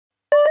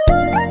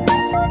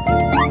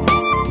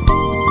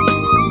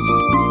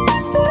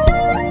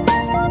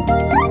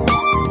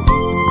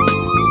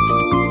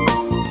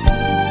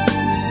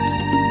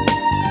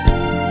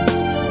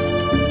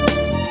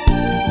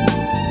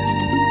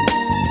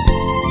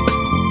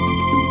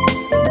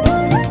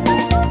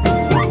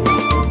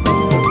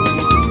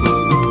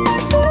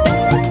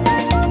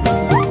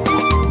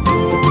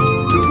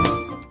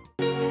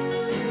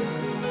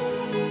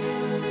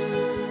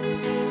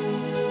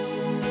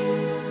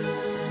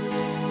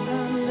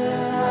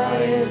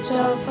highest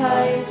of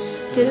heights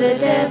to the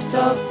depths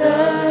of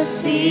the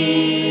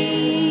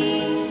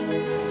sea.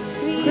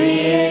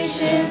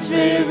 Creation's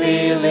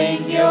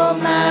revealing your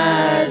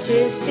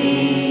majesty.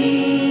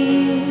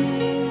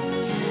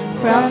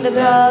 From the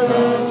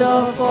colors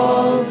of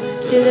fall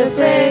to the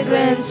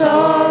fragrance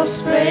of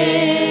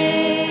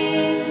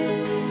spring,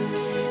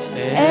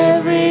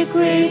 every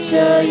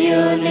creature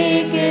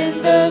unique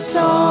in the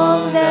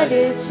song that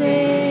it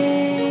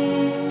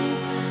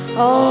sings,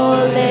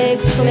 all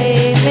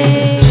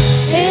exclaiming,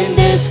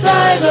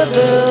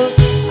 indescribable,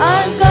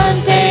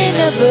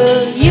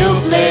 uncontainable. You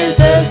place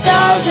the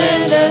stars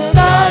in the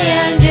sky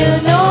and you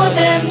know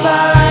them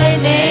by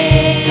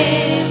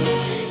name.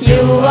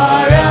 You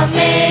are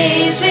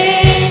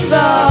amazing,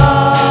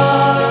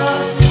 God,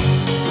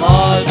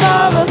 all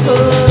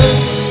powerful,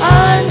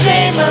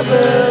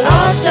 untamable.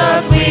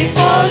 Awestruck we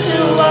fall to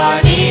our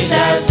knees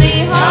as we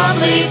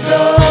humbly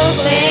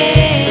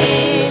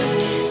proclaim,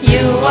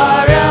 you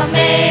are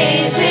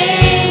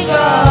amazing,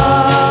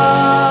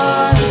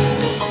 God.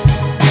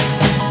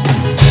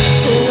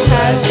 Who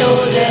has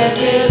told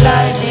every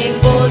lightning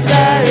bolt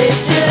where it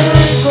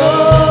should go?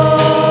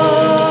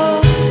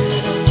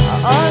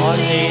 All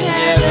in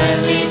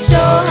heavenly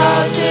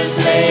storehouses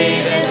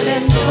laid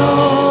and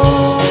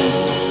throne.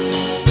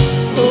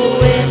 Who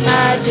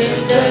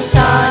imagined the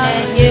sun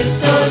and gives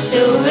source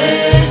to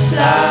its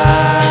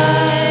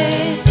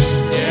light?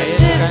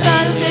 It's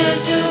until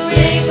to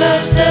bring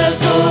us the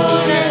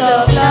coolness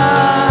of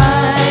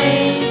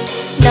light.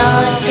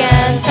 None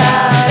can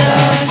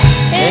fathom,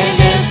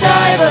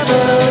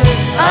 indescribable,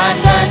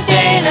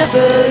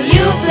 uncontainable.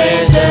 You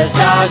place the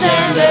stars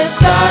in the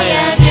sky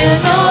and you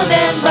know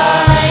them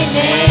by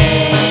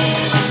name.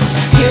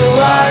 You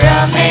are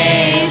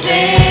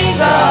amazing,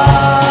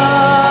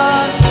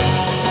 God,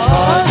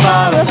 all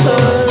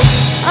powerful,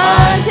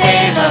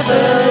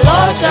 untamable.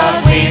 Awestruck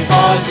we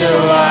fall to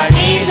our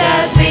knees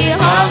as we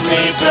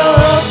humbly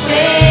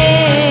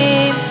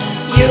proclaim,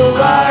 you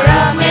are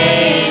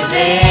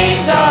amazing,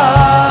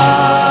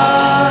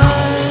 God.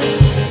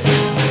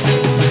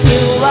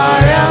 You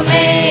are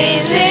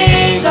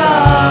amazing,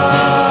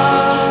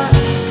 God.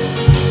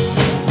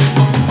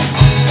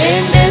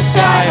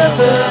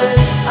 Indescribable,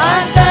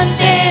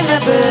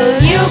 uncontainable.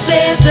 You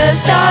place the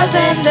stars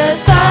in the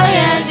sky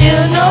and you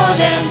know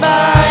them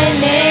by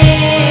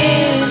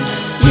name.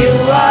 You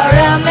are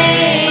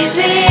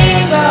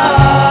amazing,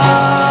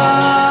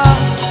 God.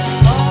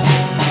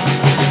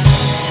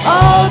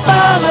 All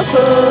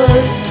powerful,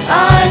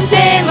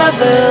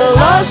 untamable.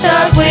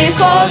 Awestruck we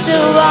fall to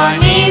our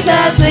knees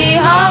as we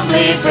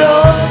humbly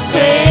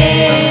proclaim,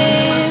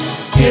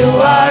 you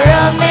are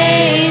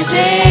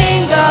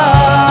amazing,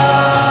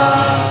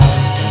 God.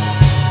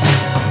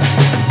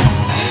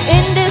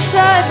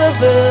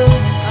 Indescribable,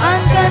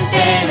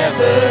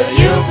 uncontainable.